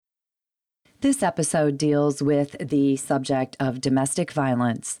This episode deals with the subject of domestic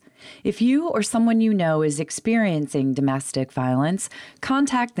violence. If you or someone you know is experiencing domestic violence,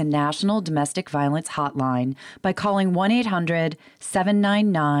 contact the National Domestic Violence Hotline by calling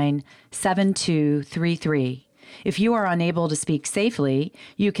 1-800-799-7233. If you are unable to speak safely,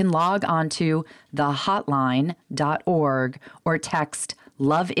 you can log on to thehotline.org or text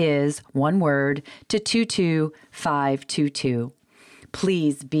 "Love is," one word, to 22522.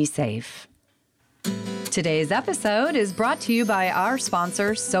 Please be safe. Today's episode is brought to you by our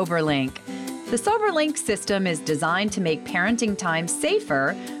sponsor, SoberLink. The SoberLink system is designed to make parenting time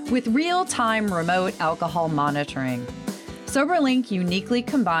safer with real-time remote alcohol monitoring. SoberLink uniquely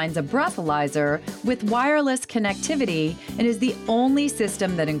combines a breathalyzer with wireless connectivity and is the only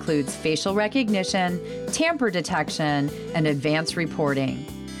system that includes facial recognition, tamper detection, and advanced reporting.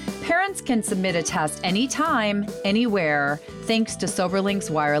 Parents can submit a test anytime, anywhere, thanks to SoberLink's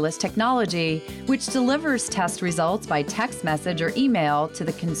wireless technology, which delivers test results by text message or email to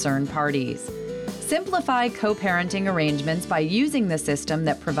the concerned parties. Simplify co-parenting arrangements by using the system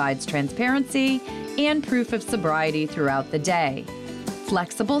that provides transparency and proof of sobriety throughout the day.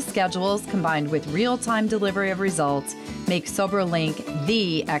 Flexible schedules combined with real-time delivery of results make SoberLink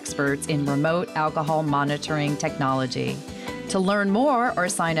the experts in remote alcohol monitoring technology. To learn more or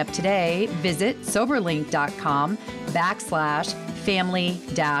sign up today, visit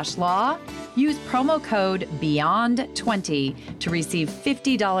soberlink.com/family-law. Use promo code BEYOND20 to receive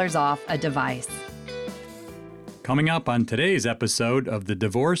 $50 off a device. Coming up on today's episode of the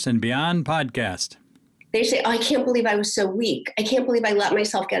Divorce and Beyond podcast. They say, "Oh, I can't believe I was so weak. I can't believe I let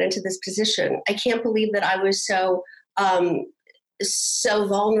myself get into this position. I can't believe that I was so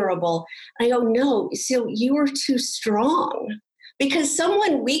vulnerable." I go, "No, so you were too strong." Because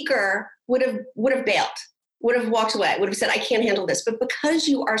someone weaker would have bailed, would have walked away, would have said, "I can't handle this." But because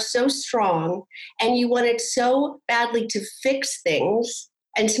you are so strong and you wanted so badly to fix things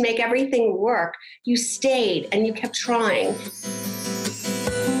and to make everything work, you stayed and you kept trying.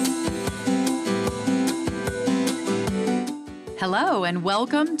 Hello, and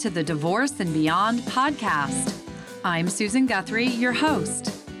welcome to the Divorce and Beyond podcast. I'm Susan Guthrie, your host.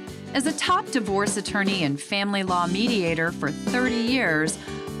 As a top divorce attorney and family law mediator for 30 years,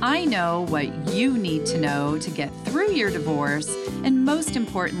 I know what you need to know to get through your divorce, and most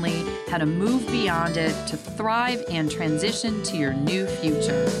importantly, how to move beyond it to thrive and transition to your new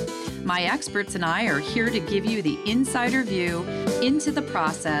future. My experts and I are here to give you the insider view into the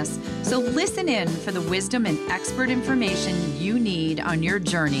process, so listen in for the wisdom and expert information you need on your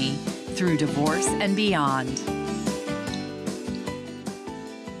journey through divorce and beyond.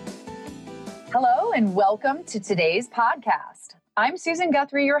 Hello, and welcome to today's podcast. I'm Susan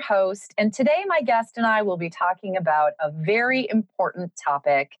Guthrie, your host, and today my guest and I will be talking about a very important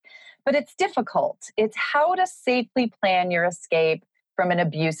topic, but it's difficult. It's how to safely plan your escape from an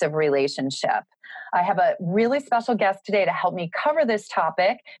abusive relationship. I have a really special guest today to help me cover this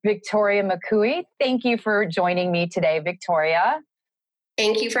topic, Victoria McCooey. Thank you for joining me today, Victoria.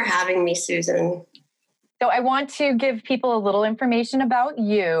 Thank you for having me, Susan. So I want to give people a little information about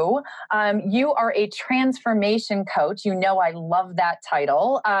you. You are a transformation coach. You know I love that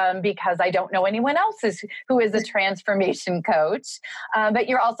title because I don't know anyone else who is a transformation coach. But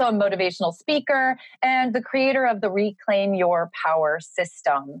you're also a motivational speaker and the creator of the Reclaim Your Power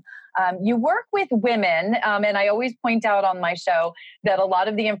system. You work with women, and I always point out on my show that a lot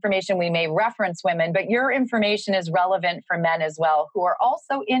of the information we may reference women, but your information is relevant for men as well who are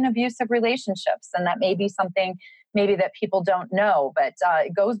also in abusive relationships. And that may be something maybe that people don't know, but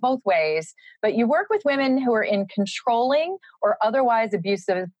it goes both ways. But you work with women who are in controlling or otherwise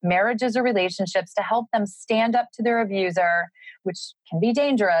abusive marriages or relationships to help them stand up to their abuser, which can be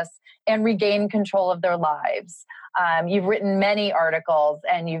dangerous, and regain control of their lives. You've written many articles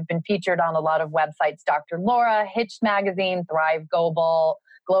and you've been featured on a lot of websites, Dr. Laura, Hitched Magazine, Thrive Global,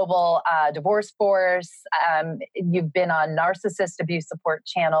 Divorce Force. You've been on Narcissist Abuse Support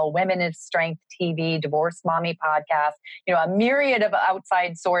Channel, Women of Strength TV, Divorce Mommy Podcast, a myriad of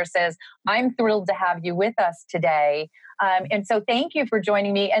outside sources. I'm thrilled to have you with us today. And so thank you for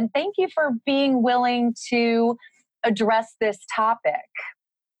joining me and thank you for being willing to address this topic.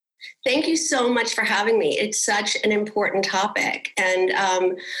 Thank you so much for having me. It's such an important topic. And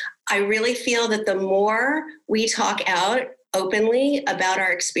I really feel that the more we talk out openly about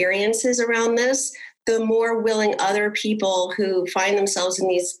our experiences around this, the more willing other people who find themselves in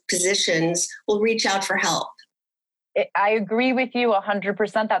these positions will reach out for help. I agree with you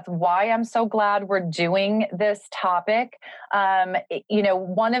 100%. That's why I'm so glad we're doing this topic.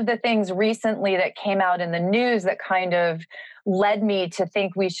 One of the things recently that came out in the news that kind of led me to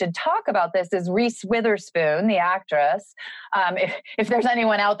think we should talk about this is Reese Witherspoon, the actress. If there's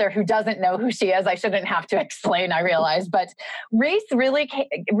anyone out there who doesn't know who she is, I shouldn't have to explain, I realize. But Reese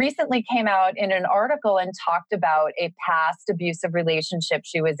recently came out in an article and talked about a past abusive relationship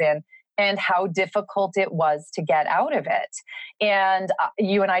she was in and how difficult it was to get out of it. And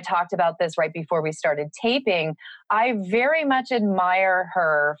you and I talked about this right before we started taping. I very much admire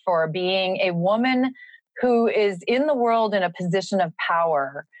her for being a woman who is in the world in a position of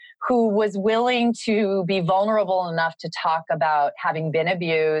power, who was willing to be vulnerable enough to talk about having been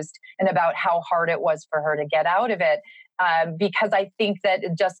abused and about how hard it was for her to get out of it. Because I think that,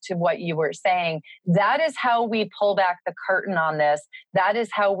 just to what you were saying, that is how we pull back the curtain on this. That is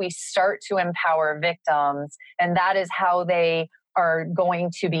how we start to empower victims. And that is how they are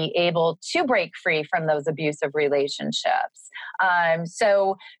going to be able to break free from those abusive relationships.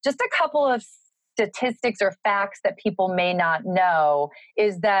 So just a couple of statistics or facts that people may not know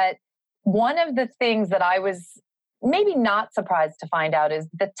is that one of the things that I was maybe not surprised to find out is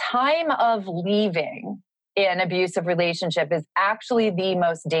the time of leaving an abusive relationship is actually the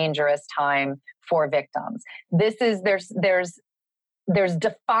most dangerous time for victims. There's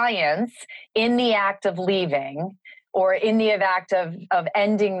defiance in the act of leaving or in the act of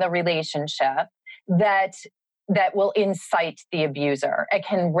ending the relationship that will incite the abuser. It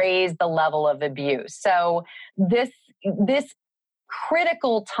can raise the level of abuse. So this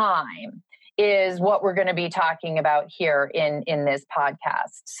critical time is what we're going to be talking about here in this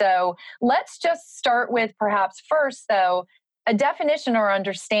podcast. So let's just start with perhaps first, though, a definition or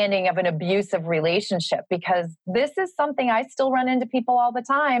understanding of an abusive relationship, because this is something I still run into people all the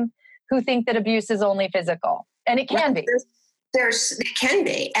time who think that abuse is only physical, and it can be. It can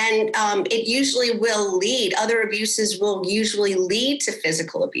be, and it usually will lead. Other abuses will usually lead to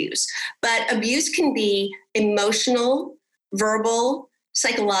physical abuse, but abuse can be emotional, verbal,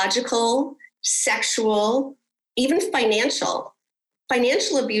 psychological, sexual, even financial.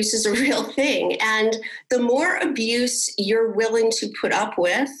 Financial abuse is a real thing. And the more abuse you're willing to put up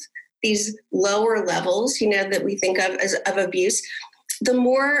with, these lower levels, that we think of as of abuse, the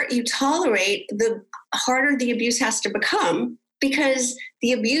more you tolerate, the harder the abuse has to become, because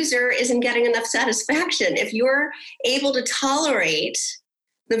the abuser isn't getting enough satisfaction. If you're able to tolerate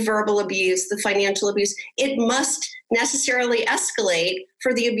the verbal abuse, the financial abuse, it must necessarily escalate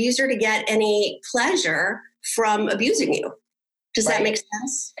for the abuser to get any pleasure from abusing you. Does that make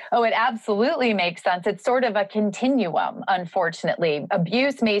sense? Oh, it absolutely makes sense. It's sort of a continuum, unfortunately.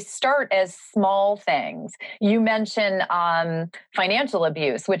 Abuse may start as small things. You mentioned financial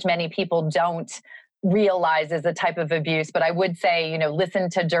abuse, which many people don't realize is a type of abuse, but I would say, listen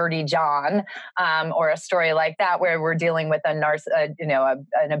to Dirty John, or a story like that, where we're dealing with an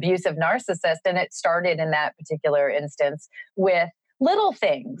abusive narcissist. And it started in that particular instance with little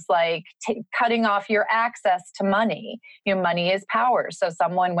things like cutting off your access to money. Money is power. So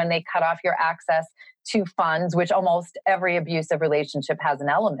someone, when they cut off your access to funds, which almost every abusive relationship has an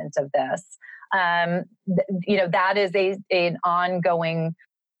element of this, that is an ongoing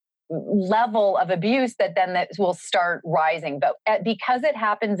level of abuse that will start rising. But because it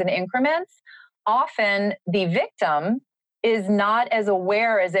happens in increments, often the victim is not as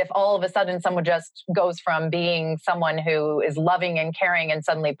aware as if all of a sudden someone just goes from being someone who is loving and caring and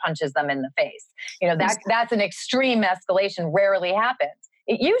suddenly punches them in the face. That's an extreme escalation. Rarely happens.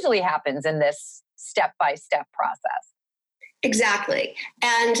 It usually happens in this step-by-step process. Exactly.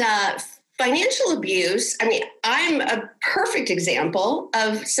 And financial abuse, I'm a perfect example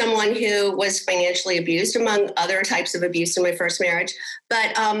of someone who was financially abused, among other types of abuse in my first marriage.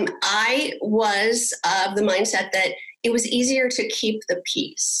 But I was of the mindset that it was easier to keep the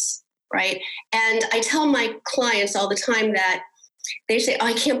peace, right? And I tell my clients all the time that they say,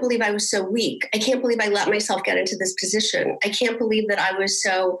 I can't believe I was so weak. I can't believe I let myself get into this position. I can't believe that I was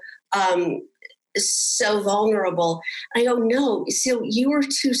so vulnerable. I go, no, so you were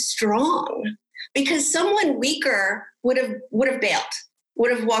too strong, because someone weaker would have bailed, would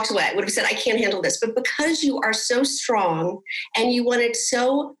have walked away, would have said, I can't handle this. But because you are so strong and you wanted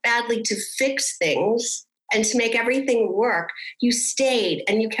so badly to fix things and to make everything work, you stayed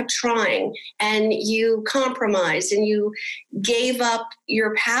and you kept trying and you compromised and you gave up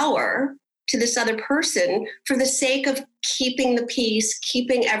your power to this other person for the sake of keeping the peace,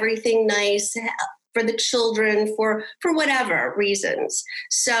 keeping everything nice for the children, for whatever reasons.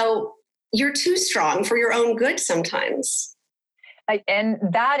 So you're too strong for your own good sometimes. And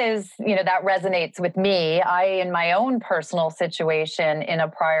that is, that resonates with me. In my own personal situation in a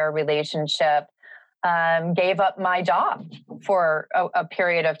prior relationship, gave up my job for a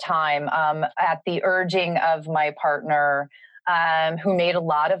period of time at the urging of my partner, who made a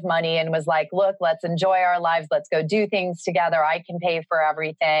lot of money and was like, look, let's enjoy our lives. Let's go do things together. I can pay for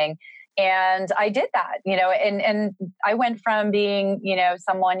everything. And I did that, and I went from being,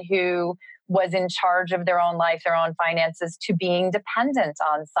 someone who was in charge of their own life, their own finances, to being dependent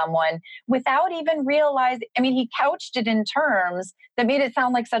on someone without even realizing. I mean, he couched it in terms that made it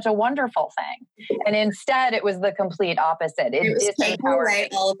sound like such a wonderful thing. And instead, it was the complete opposite. It was taking away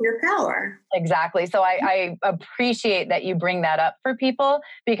all of your power. Exactly. So I appreciate that you bring that up for people,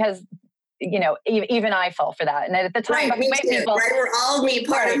 because even I fell for that. And at the time, right, me too, people, right? We're all me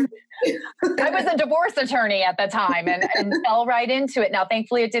part of. I was a divorce attorney at the time and fell right into it. Now,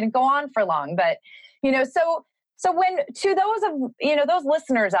 thankfully, it didn't go on for long. But, so when to those of, those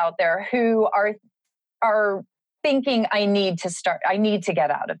listeners out there who are thinking, I need to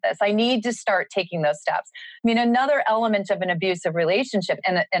get out of this. I need to start taking those steps. I mean, another element of an abusive relationship,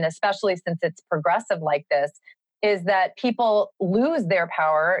 and especially since it's progressive like this, is that people lose their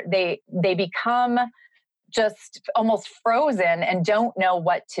power. They become just almost frozen and don't know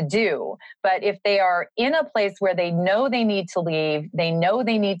what to do. But if they are in a place where they know they need to leave, they know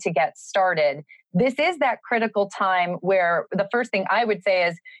they need to get started, this is that critical time where the first thing I would say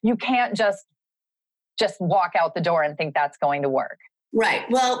is you can't just walk out the door and think that's going to work. Right.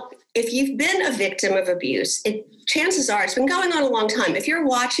 Well, if you've been a victim of abuse, chances are it's been going on a long time. If you're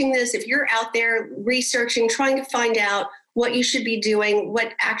watching this, if you're out there researching, trying to find out what you should be doing,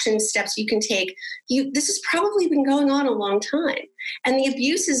 what action steps you can take, this has probably been going on a long time. And the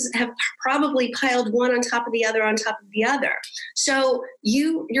abuses have probably piled one on top of the other on top of the other. So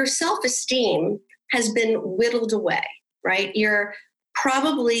your self-esteem has been whittled away, right? You're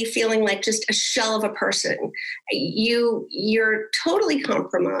probably feeling like just a shell of a person. You're totally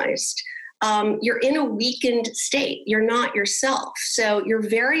compromised. You're in a weakened state. You're not yourself. So you're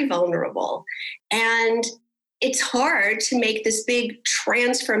very vulnerable. And it's hard to make this big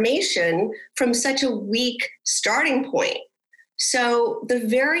transformation from such a weak starting point. So the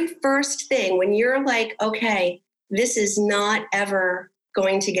very first thing when you're like, okay, this is not ever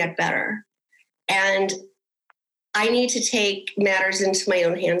going to get better, and I need to take matters into my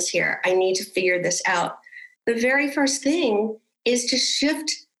own hands here. I need to figure this out. The very first thing is to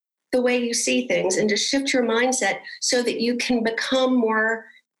shift the way you see things and to shift your mindset so that you can become more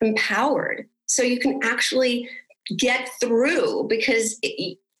empowered, so you can actually get through. Because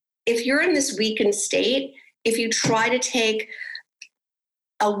if you're in this weakened state, if you try to take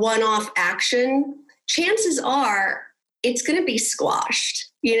a one-off action, chances are it's going to be squashed.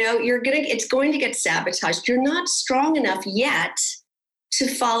 It's going to get sabotaged. You're not strong enough yet to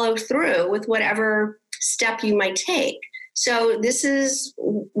follow through with whatever step you might take. So this is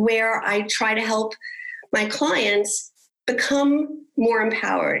where I try to help my clients become more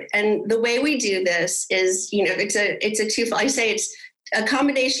empowered. And the way we do this is, it's a twofold. I say it's a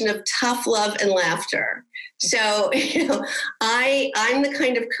combination of tough love and laughter. So, I'm the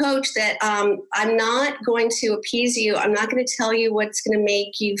kind of coach that I'm not going to appease you. I'm not going to tell you what's going to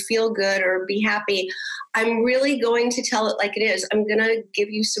make you feel good or be happy. I'm really going to tell it like it is. I'm going to give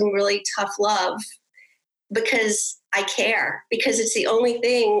you some really tough love because I care, because it's the only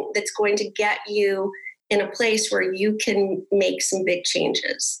thing that's going to get you in a place where you can make some big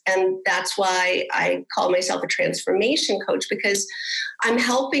changes. And that's why I call myself a transformation coach, because I'm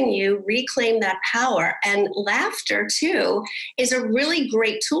helping you reclaim that power. And laughter too is a really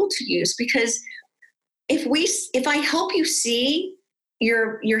great tool to use, because if I help you see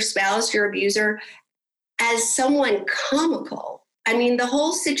your spouse, your abuser, as someone comical, I mean, the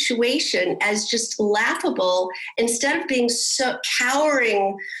whole situation as just laughable, instead of being so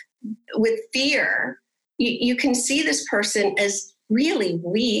cowering with fear, you can see this person as really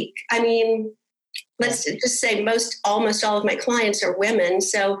weak. I mean, let's just say almost all of my clients are women,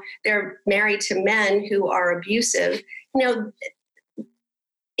 so they're married to men who are abusive.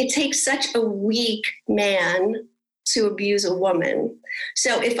 It takes such a weak man to abuse a woman.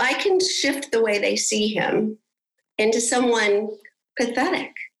 So if I can shift the way they see him into someone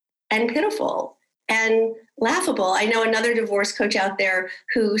pathetic and pitiful and laughable. I know another divorce coach out there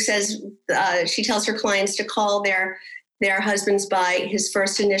who says she tells her clients to call their husbands by his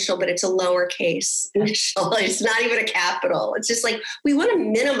first initial, but it's a lowercase initial. It's not even a capital. It's just like, we want to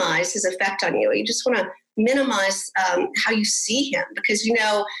minimize his effect on you. You just want to minimize how you see him, because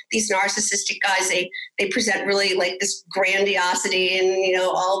these narcissistic guys, they present really like this grandiosity and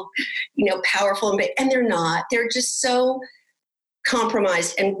all powerful, and they're not. They're just so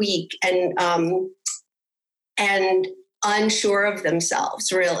compromised and weak and unsure of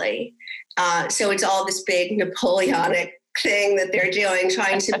themselves, really. So it's all this big Napoleonic thing that they're doing,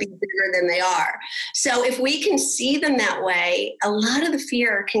 trying to be bigger than they are. So if we can see them that way, a lot of the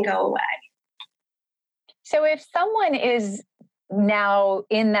fear can go away. So if someone is now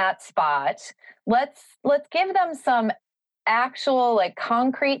in that spot, let's give them some actual, like,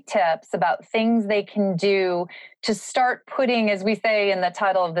 concrete tips about things they can do to start putting, as we say in the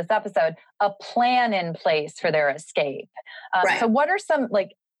title of this episode, a plan in place for their escape. Right. So what are some, like,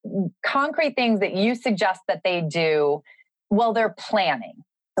 concrete things that you suggest that they do while they're planning?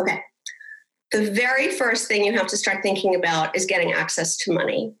 Okay. The very first thing you have to start thinking about is getting access to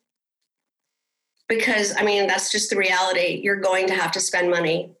money. Because, I mean, that's just the reality. You're going to have to spend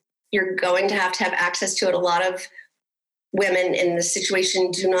money. You're going to have access to it. A lot of women in this situation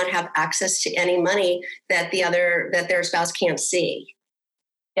do not have access to any money that their spouse can't see.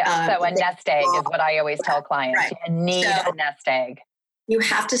 Yeah, so a nest egg is what I always tell clients. Right. You need a nest egg. You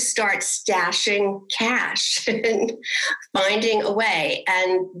have to start stashing cash and finding a way.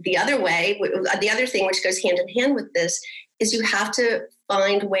 And the other thing which goes hand in hand with this is you have to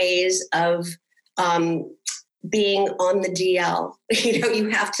find ways of being on the DL. You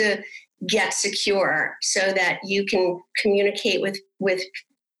have to get secure so that you can communicate with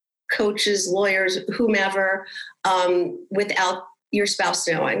coaches, lawyers, whomever, without your spouse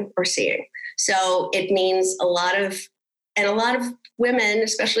knowing or seeing. So it means a lot of women,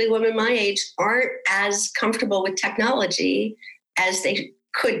 especially women my age, aren't as comfortable with technology as they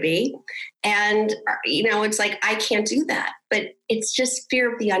could be. And, it's like, I can't do that, but it's just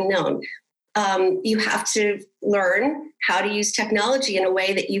fear of the unknown. You have to learn how to use technology in a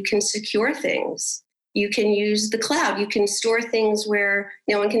way that you can secure things. You can use the cloud. You can store things where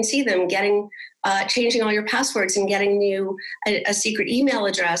no one can see them, changing all your passwords and getting a secret email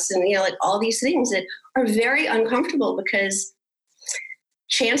address and, like all these things that are very uncomfortable because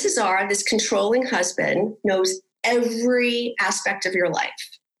chances are this controlling husband knows every aspect of your life.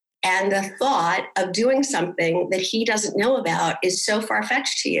 And the thought of doing something that he doesn't know about is so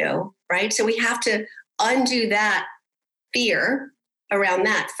far-fetched to you, right? So we have to undo that fear around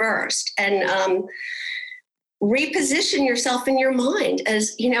that first and reposition yourself in your mind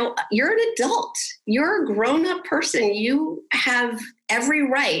as, you're an adult. You're a grown-up person. You have every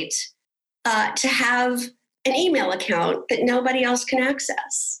right to have an email account that nobody else can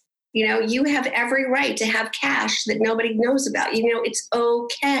access. You have every right to have cash that nobody knows about. It's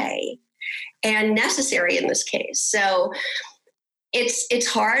okay and necessary in this case. So it's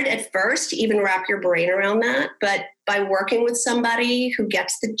hard at first to even wrap your brain around that. But by working with somebody who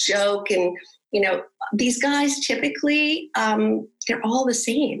gets the joke and, these guys typically, they're all the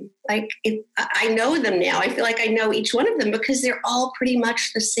same. Like I know them now. I feel like I know each one of them because they're all pretty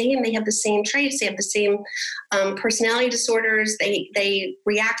much the same. They have the same traits. They have the same personality disorders. They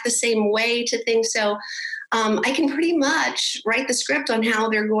react the same way to things. So I can pretty much write the script on how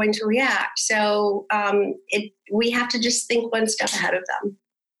they're going to react. So we have to just think one step ahead of them.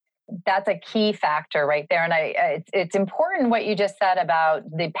 That's a key factor right there. And it's important what you just said about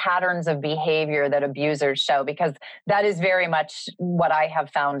the patterns of behavior that abusers show, because that is very much what I have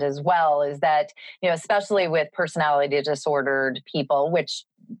found as well, is that, especially with personality disordered people, which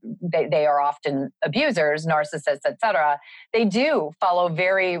they are often abusers, narcissists, etc., they do follow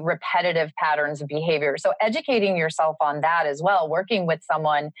very repetitive patterns of behavior. So educating yourself on that as well, working with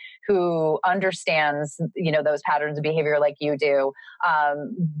someone who understands, those patterns of behavior like you do,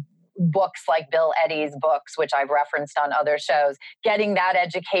 books like Bill Eddy's books, which I've referenced on other shows, getting that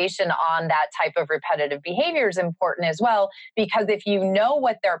education on that type of repetitive behavior is important as well, because if you know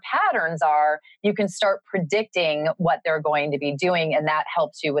what their patterns are, you can start predicting what they're going to be doing, and that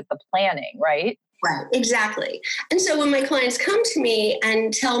helps you with the planning, right? Right, exactly. And so when my clients come to me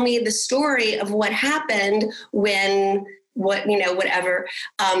and tell me the story of what happened when whatever,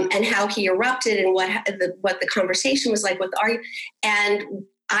 and how he erupted and what the conversation was like with and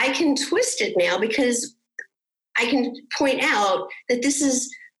I can twist it now because I can point out that this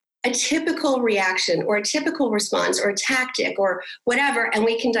is a typical reaction or a typical response or a tactic or whatever, and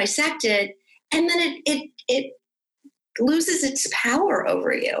we can dissect it, and then it loses its power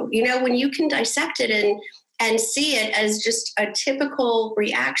over you. When you can dissect it and see it as just a typical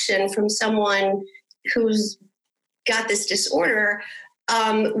reaction from someone who's got this disorder,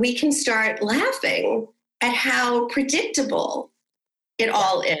 we can start laughing at how predictable it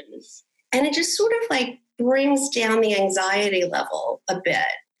all is. And it just sort of like brings down the anxiety level a bit.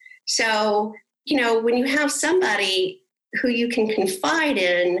 So, when you have somebody who you can confide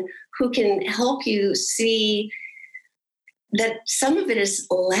in, who can help you see that some of it is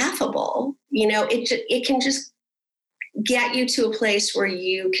laughable. It can just get you to a place where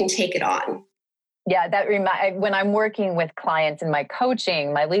you can take it on. Yeah, when I'm working with clients in my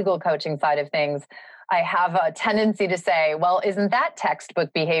coaching, my legal coaching side of things, I have a tendency to say, well, isn't that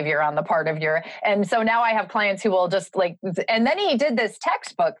textbook behavior on the part of and so now I have clients who will just and then he did this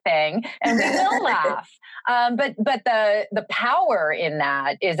textbook thing and we will laugh. But the power in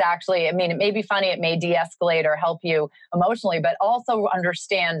that is actually, it may be funny, it may de-escalate or help you emotionally, but also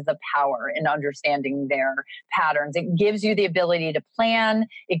understand the power in understanding their patterns. It gives you the ability to plan.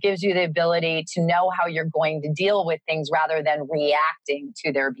 It gives you the ability to know how you're going to deal with things rather than reacting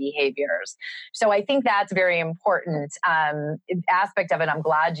to their behaviors. So I think that's very important aspect of it. I'm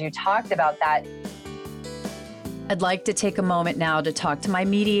glad you talked about that. I'd like to take a moment now to talk to my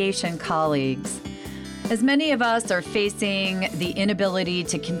mediation colleagues. As many of us are facing the inability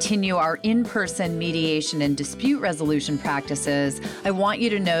to continue our in-person mediation and dispute resolution practices, I want you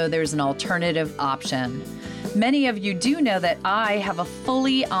to know there's an alternative option. Many of you do know that I have a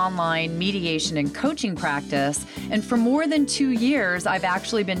fully online mediation and coaching practice, and for more than 2 years, I've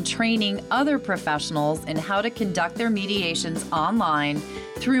actually been training other professionals in how to conduct their mediations online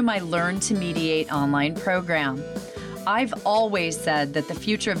through my Learn to Mediate online program. I've always said that the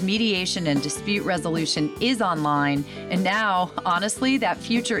future of mediation and dispute resolution is online, and now, honestly, that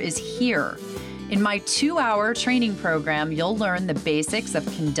future is here. In my 2-hour training program, you'll learn the basics of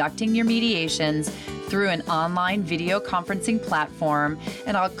conducting your mediations through an online video conferencing platform,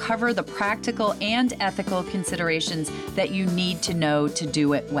 and I'll cover the practical and ethical considerations that you need to know to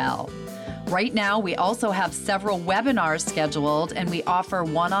do it well. Right now, we also have several webinars scheduled, and we offer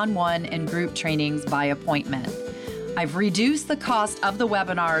one-on-one and group trainings by appointment. I've reduced the cost of the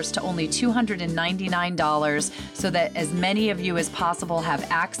webinars to only $299 so that as many of you as possible have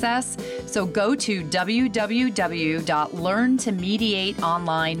access. So go to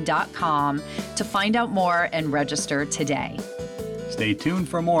www.learntomediateonline.com to find out more and register today. Stay tuned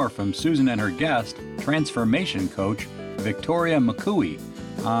for more from Susan and her guest, transformation coach Victoria McCooey,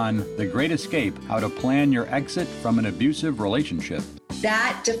 on The Great Escape, How to Plan Your Exit from an Abusive Relationship.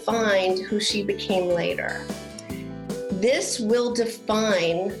 That defined who she became later. This will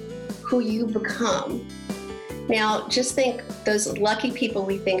define who you become. Now, just think those lucky people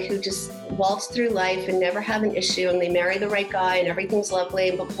we think who just waltz through life and never have an issue, and they marry the right guy and everything's lovely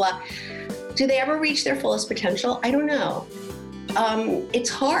and blah, blah, blah. Do they ever reach their fullest potential? I don't know. It's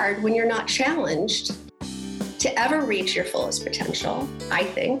hard when you're not challenged to ever reach your fullest potential, I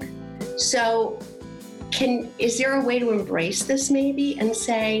think. So is there a way to embrace this maybe and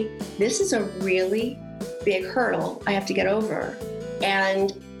say, this is a really big hurdle I have to get over,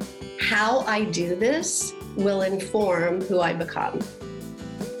 and how I do this will inform who I become.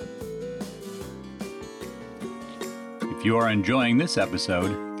 If you are enjoying this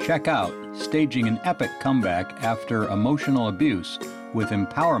episode, check out Staging an Epic Comeback After Emotional Abuse with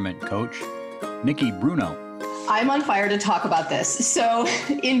empowerment coach Nikki Bruno. I'm on fire to talk about this. So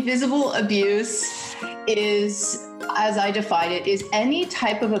invisible abuse is, as I define it, is any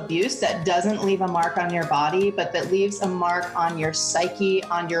type of abuse that doesn't leave a mark on your body, but that leaves a mark on your psyche,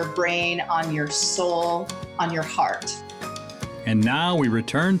 on your brain, on your soul, on your heart. And now we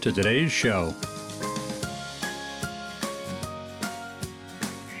return to today's show.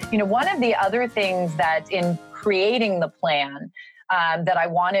 One of the other things that in creating the plan that I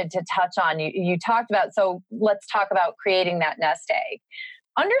wanted to touch on, you talked about, so let's talk about creating that nest egg.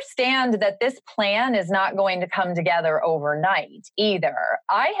 Understand that this plan is not going to come together overnight either.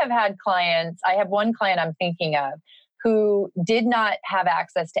 I have one client I'm thinking of who did not have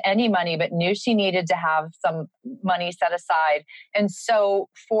access to any money, but knew she needed to have some money set aside. And so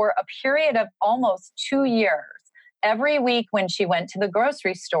for a period of almost 2 years, every week when she went to the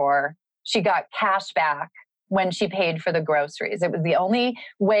grocery store, she got cash back when she paid for the groceries. It was the only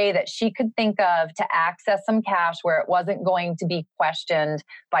way that she could think of to access some cash where it wasn't going to be questioned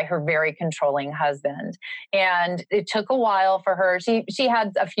by her very controlling husband. And it took a while for her. She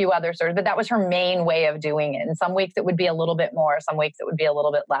had a few other sources, but that was her main way of doing it. And some weeks it would be a little bit more, some weeks it would be a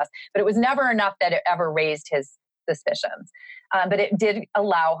little bit less, but it was never enough that it ever raised his suspicions. But it did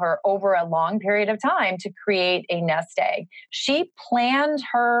allow her over a long period of time to create a nest egg. She planned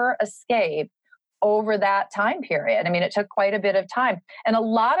her escape over that time period. It took quite a bit of time. And a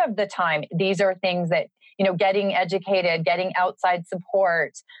lot of the time, these are things that, getting educated, getting outside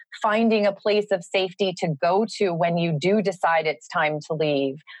support, finding a place of safety to go to when you do decide it's time to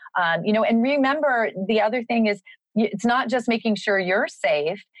leave. And remember, the other thing is, it's not just making sure you're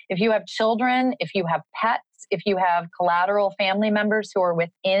safe. If you have children, if you have pets, abuse. If you have collateral family members who are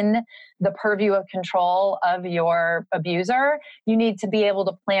within the purview of control of your abuser, you need to be able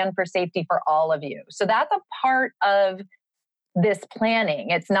to plan for safety for all of you. So that's a part of this planning.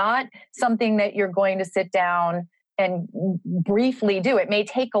 It's not something that you're going to sit down and briefly do. It may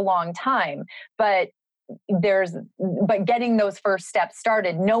take a long time, but getting those first steps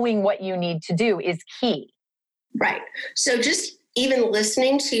started, knowing what you need to do is key. Right. So just even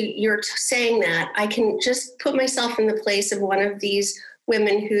listening to your saying that, I can just put myself in the place of one of these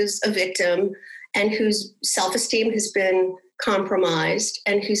women who's a victim and whose self-esteem has been compromised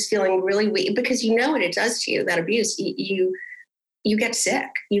and who's feeling really weak, because you know what it does to you, that abuse. You get sick,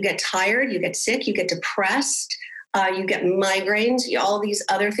 you get tired, you get sick, you get depressed, you get migraines, all these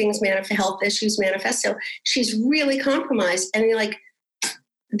other things, health issues manifest. So she's really compromised. And you're like,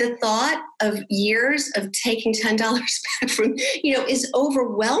 the thought of years of taking $10 back from, is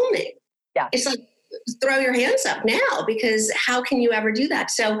overwhelming. Yeah. It's like, throw your hands up now, because how can you ever do that?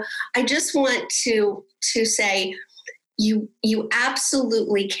 So I just want to say you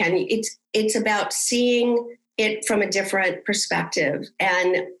absolutely can. It's about seeing it from a different perspective.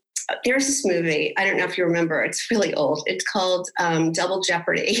 And there's this movie, I don't know if you remember, it's really old. It's called Double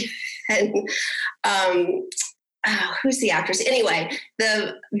Jeopardy. And who's the actress? Anyway,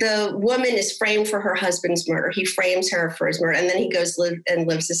 the woman is framed for her husband's murder. He frames her for his murder, and then he goes and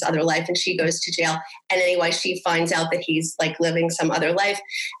lives this other life, and she goes to jail. And anyway, she finds out that he's like living some other life.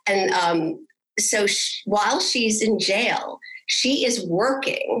 And so while she's in jail, she is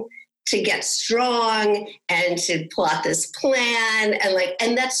working to get strong and to plot this plan,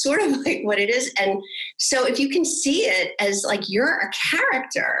 and that's sort of like what it is. And so if you can see it as like you're a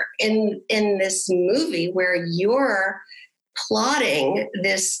character in this movie where you're plotting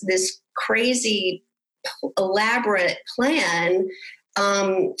this crazy elaborate plan,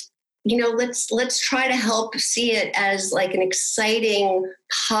 let's try to help see it as like an exciting,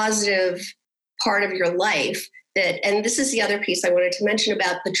 positive part of your life. And this is the other piece I wanted to mention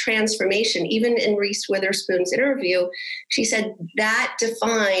about the transformation. Even in Reese Witherspoon's interview, she said that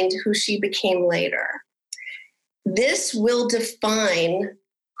defined who she became later. This will define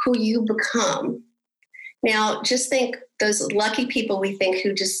who you become. Now, just think those lucky people we think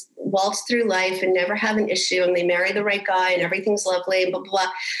who just waltz through life and never have an issue, and they marry the right guy and everything's lovely and blah, blah, blah.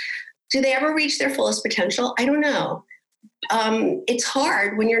 Do they ever reach their fullest potential? I don't know. It's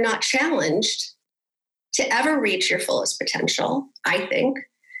hard when you're not challenged to ever reach your fullest potential, I think.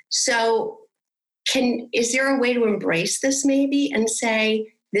 So is there a way to embrace this maybe and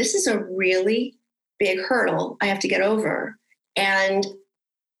say, this is a really big hurdle I have to get over, and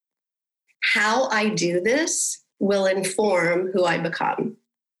how I do this will inform who I become?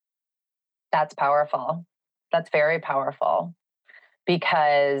 That's powerful. That's very powerful,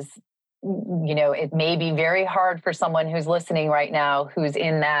 because it may be very hard for someone who's listening right now, who's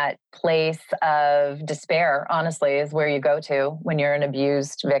in that place of despair, honestly, is where you go to when you're an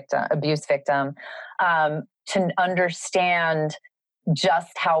abuse victim, to understand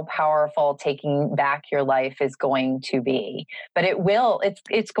just how powerful taking back your life is going to be. But you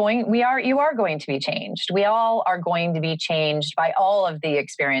are going to be changed. We all are going to be changed by all of the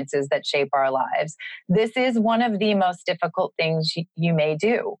experiences that shape our lives. This is one of the most difficult things you may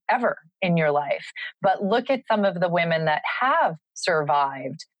do ever in your life. But look at some of the women that have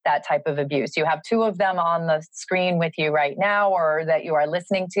survived that type of abuse. You have two of them on the screen with you right now, or that you are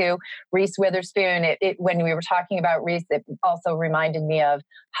listening to. Reese Witherspoon, when we were talking about Reese, it also reminded me of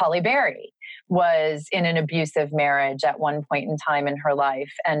Holly Berry, was in an abusive marriage at one point in time in her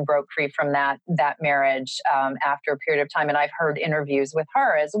life and broke free from that marriage after a period of time. And I've heard interviews with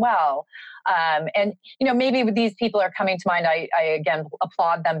her as well. And maybe these people are coming to mind. I again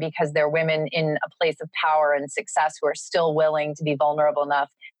applaud them, because they're women in a place of power and success who are still willing to be vulnerable enough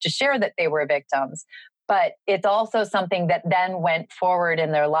to share that they were victims. But it's also something that then went forward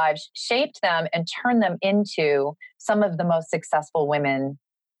in their lives, shaped them, and turned them into some of the most successful women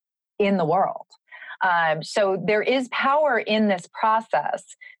in the world. So there is power in this process.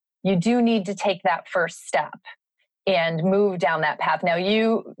 You do need to take that first step and move down that path. Now,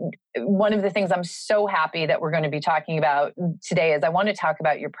 one of the things I'm so happy that we're going to be talking about today is I want to talk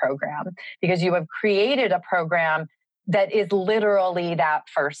about your program, because you have created a program that is literally that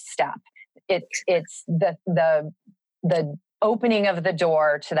first step. It's the opening of the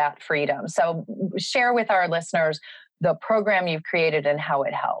door to that freedom. So share with our listeners the program you've created and how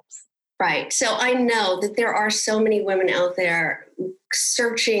it helps. Right. So I know that there are so many women out there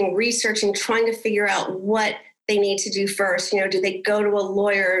searching, researching, trying to figure out what they need to do first. Do they go to a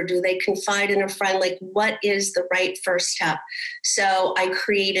lawyer? Do they confide in a friend? Like, what is the right first step? So I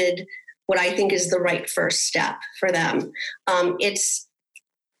created what I think is the right first step for them.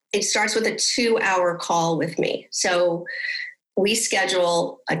 It starts with a 2-hour call with me. So we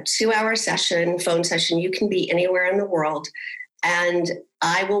schedule a 2-hour session, phone session. You can be anywhere in the world. And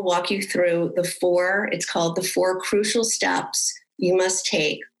I will walk you through it's called the 4 crucial steps you must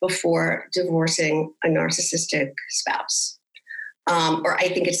take before divorcing a narcissistic spouse. Or I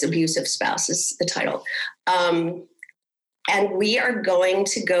think it's abusive spouse is the title. And we are going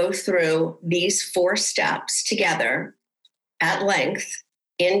to go through these 4 steps together at length,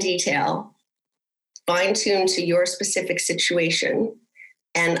 in detail, fine-tuned to your specific situation.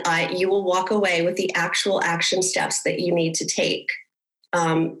 And you will walk away with the actual action steps that you need to take.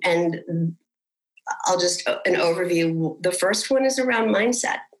 And I'll just an overview. The first one is around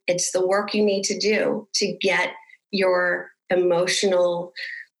mindset. It's the work you need to do to get your emotional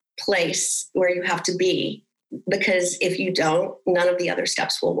place where you have to be. Because if you don't, none of the other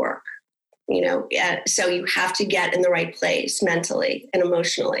steps will work. So you have to get in the right place mentally and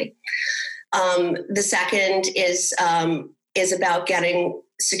emotionally. The second is about getting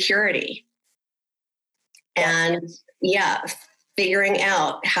security and figuring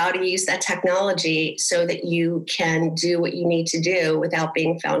out how to use that technology so that you can do what you need to do without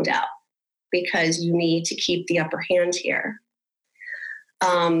being found out, because you need to keep the upper hand here.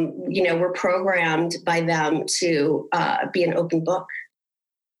 We're programmed by them to be an open book,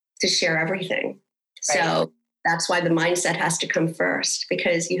 to share everything. Right. So that's why the mindset has to come first,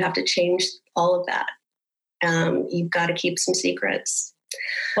 because you have to change all of that. You've got to keep some secrets.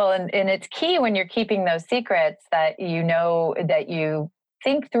 Well, and it's key when you're keeping those secrets that that you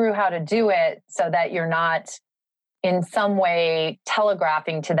think through how to do it so that you're not in some way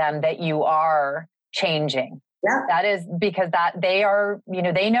telegraphing to them that you are changing. Yeah. That is because that they are,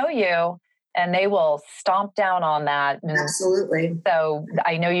 they know you and they will stomp down on that. And absolutely. So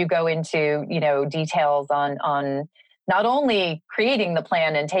I know you go into, details on not only creating the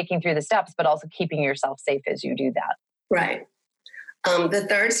plan and taking through the steps, but also keeping yourself safe as you do that. Right. The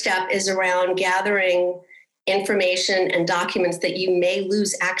third step is around gathering information and documents that you may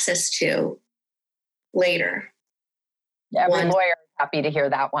lose access to later. Every lawyer is happy to hear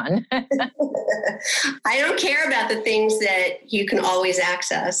that one. I don't care about the things that you can always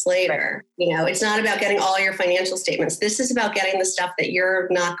access later. Right. It's not about getting all your financial statements. This is about getting the stuff that you're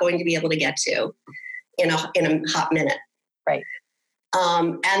not going to be able to get to in a hot minute. Right.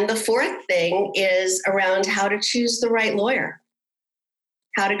 And the fourth thing is around how to choose the right lawyer,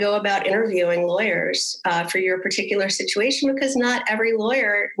 how to go about interviewing lawyers for your particular situation, because not every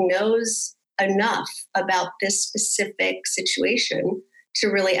lawyer knows enough about this specific situation to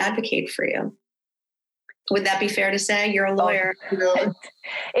really advocate for you. Would that be fair to say? You're a lawyer.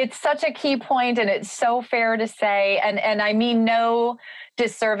 It's such a key point, and it's so fair to say. And I mean no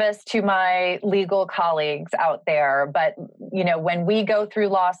disservice to my legal colleagues out there, but when we go through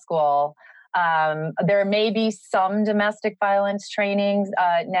law school, there may be some domestic violence trainings.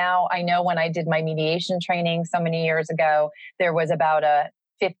 Now, I know when I did my mediation training so many years ago, there was about a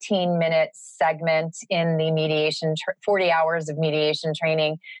 15-minute segment in the mediation, 40 hours of mediation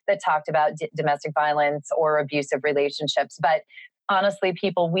training that talked about domestic violence or abusive relationships. But honestly,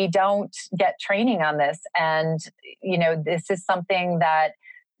 people, we don't get training on this. And, this is something that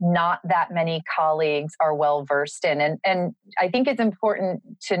not that many colleagues are well versed in. And I think it's important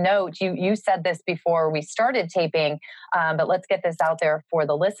to note, you said this before we started taping, but let's get this out there for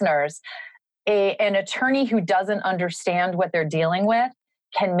the listeners. An attorney who doesn't understand what they're dealing with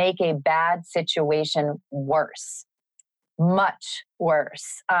can make a bad situation worse, much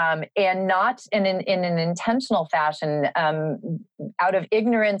worse, and not in an intentional fashion, out of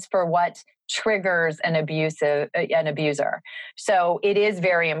ignorance for what triggers an abuser. So it is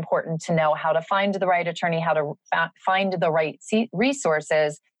very important to know how to find the right attorney, how to find the right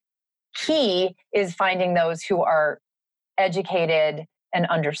resources. Key is finding those who are educated and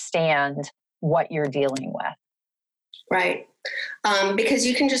understand what you're dealing with. Right. Because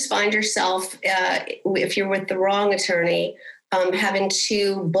you can just find yourself, if you're with the wrong attorney, having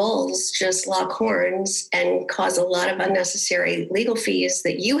 2 bulls just lock horns and cause a lot of unnecessary legal fees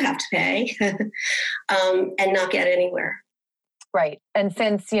that you have to pay and not get anywhere. Right. And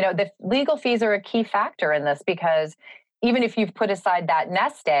since, the legal fees are a key factor in this, because even if you've put aside that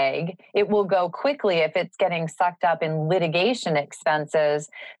nest egg, it will go quickly if it's getting sucked up in litigation expenses.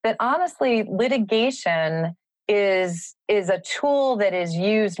 That honestly, litigation is a tool that is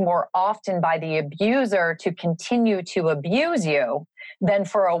used more often by the abuser to continue to abuse you than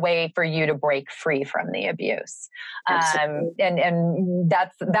for a way for you to break free from the abuse. And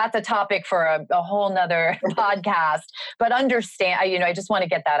that's a topic for a whole nother podcast, but understand, I just want to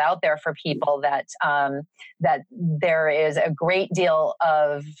get that out there for people that there is a great deal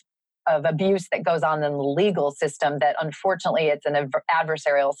of abuse that goes on in the legal system, that unfortunately it's an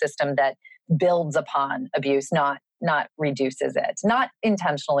adversarial system that builds upon abuse, not reduces it, not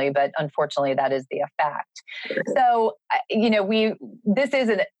intentionally, but unfortunately that is the effect. So, this is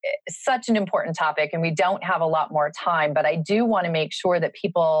such an important topic, and we don't have a lot more time, but I do want to make sure that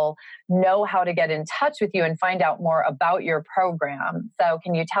people know how to get in touch with you and find out more about your program. So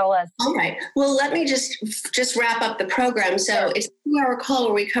can you tell us? All right. Well, let me just wrap up the program. So it's a 2-hour call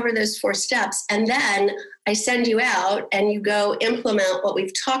where we cover those 4 steps, and then I send you out and you go implement what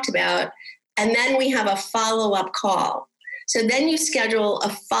we've talked about. And then we have a follow-up call. So then you schedule a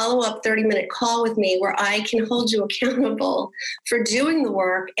follow-up 30-minute call with me where I can hold you accountable for doing the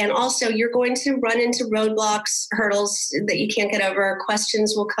work. And also you're going to run into roadblocks, hurdles that you can't get over.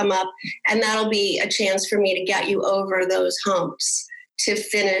 Questions will come up, and that'll be a chance for me to get you over those humps to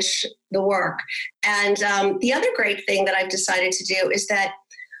finish the work. And the other great thing that I've decided to do is that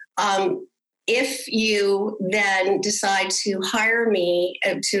if you then decide to hire me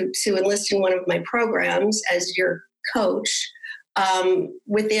to enlist in one of my programs as your coach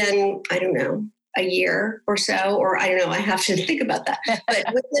within, I don't know, a year or so, or I don't know, I have to think about that. But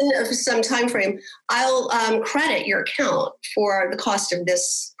within some time frame, I'll credit your account for the cost of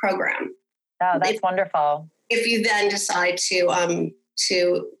this program. Oh, that's wonderful. If you then decide to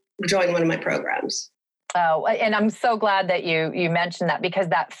join one of my programs. Oh, and I'm so glad that you mentioned that, because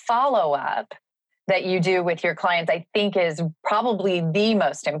that follow-up that you do with your clients, I think, is probably the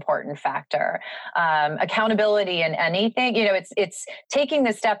most important factor. Accountability in anything, it's taking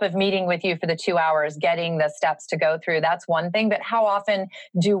the step of meeting with you for the 2 hours, getting the steps to go through. That's one thing. But how often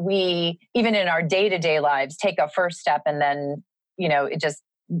do we, even in our day-to-day lives, take a first step and then, it just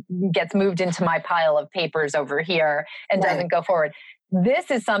gets moved into my pile of papers over here and doesn't go forward?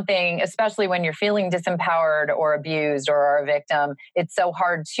 This is something, especially when you're feeling disempowered or abused or are a victim, it's so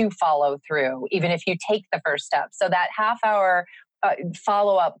hard to follow through, even if you take the first step. So that half-hour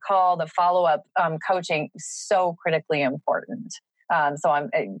follow-up call, the follow-up coaching, so critically important. And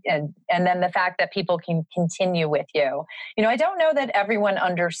then the fact that people can continue with you. I don't know that everyone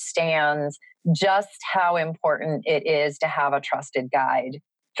understands just how important it is to have a trusted guide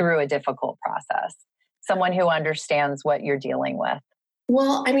through a difficult process, someone who understands what you're dealing with.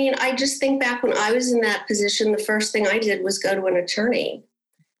 Well, I just think back when I was in that position, the first thing I did was go to an attorney,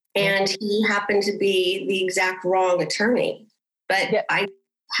 and he happened to be the exact wrong attorney, but I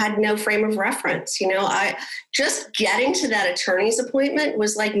had no frame of reference. I just getting to that attorney's appointment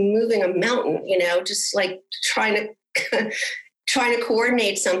was like moving a mountain, just like trying to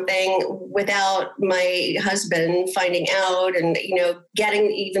coordinate something without my husband finding out, and,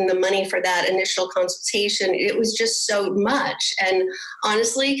 getting even the money for that initial consultation. It was just so much. And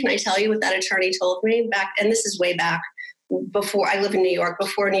honestly, can I tell you what that attorney told me back? And this is way back before I live in New York,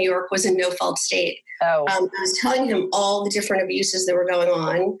 before New York was a no-fault state. Oh. I was telling him all the different abuses that were going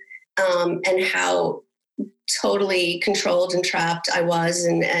on, and how totally controlled and trapped I was.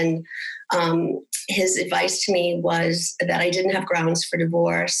 And his advice to me was that I didn't have grounds for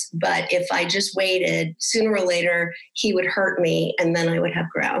divorce, but if I just waited, sooner or later, he would hurt me, and then I would have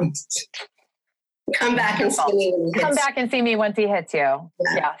grounds. Come back and see me when he hits. Come back and see me once he hits you.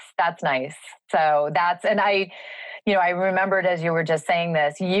 Yeah. Yes, that's nice. So and I remembered as you were just saying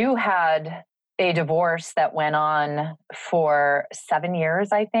this, you had a divorce that went on for 7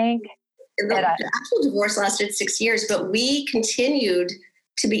 years, I think. The actual divorce lasted 6 years, but we continued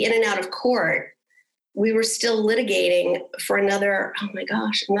to be in and out of court. We were still litigating for another 9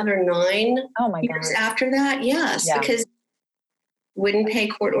 years after that. Yes, because wouldn't pay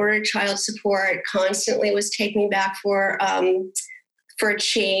court-ordered child support, constantly was taking me back for a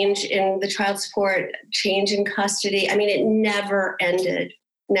change in the child support, change in custody. It never ended.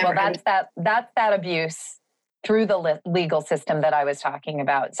 Never. Well, that's that abuse through the legal system that I was talking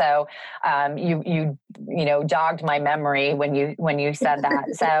about. So you jogged my memory when you said that.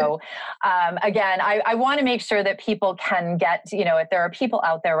 So again, I want to make sure that people can get, if there are people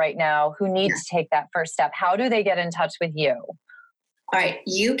out there right now who need to take that first step, how do they get in touch with you? All right.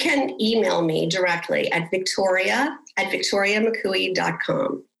 You can email me directly at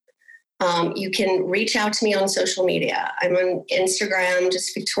victoriamccooey.com. You can reach out to me on social media. I'm on Instagram,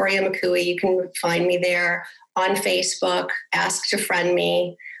 just Victoria McCooey. You can find me there. On Facebook, ask to friend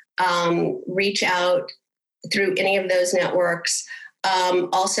me. Reach out through any of those networks.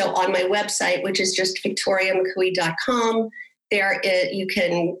 Also on my website, which is just victoriamccooey.com, you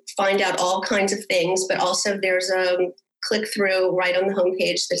can find out all kinds of things, but also there's a click through right on the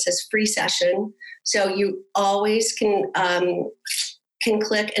homepage that says free session. So you always can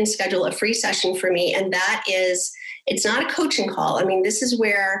click and schedule a free session for me. And it's not a coaching call. I mean, this is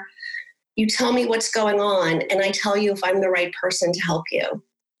where you tell me what's going on and I tell you if I'm the right person to help you.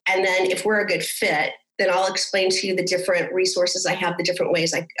 And then if we're a good fit, then I'll explain to you the different resources I have, the different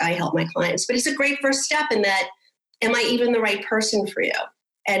ways I help my clients. But it's a great first step in that, am I even the right person for you?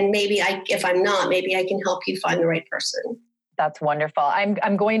 And maybe if I'm not, maybe I can help you find the right person. That's wonderful.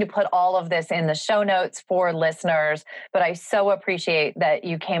 I'm going to put all of this in the show notes for listeners, but I so appreciate that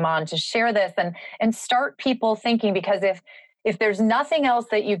you came on to share this and start people thinking, because if there's nothing else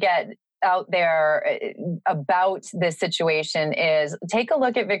that you get out there about this situation, is take a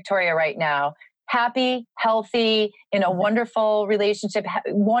look at Victoria right now. Happy, healthy, in a wonderful relationship,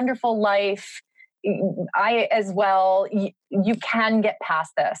 wonderful life. I as well, you can get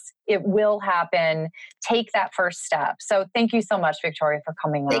past this. It will happen. Take that first step. So thank you so much, Victoria, for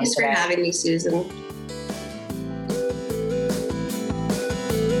coming on today. Thanks for having me, Susan.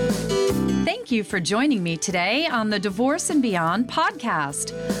 Thank you for joining me today on the Divorce and Beyond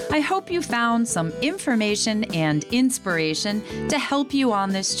podcast. I hope you found some information and inspiration to help you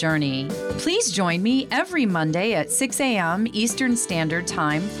on this journey. Please join me every Monday at 6 a.m. Eastern Standard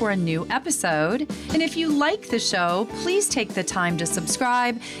Time for a new episode. And if you like the show, please take the time to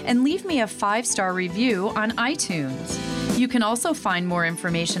subscribe and leave me a 5-star review on iTunes. You can also find more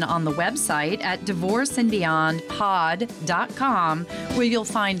information on the website at divorceandbeyondpod.com, where you'll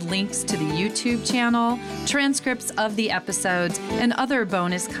find links to the YouTube channel, transcripts of the episodes, and other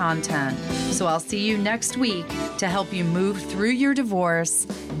bonus content. So I'll see you next week to help you move through your divorce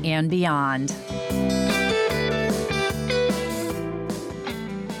and beyond.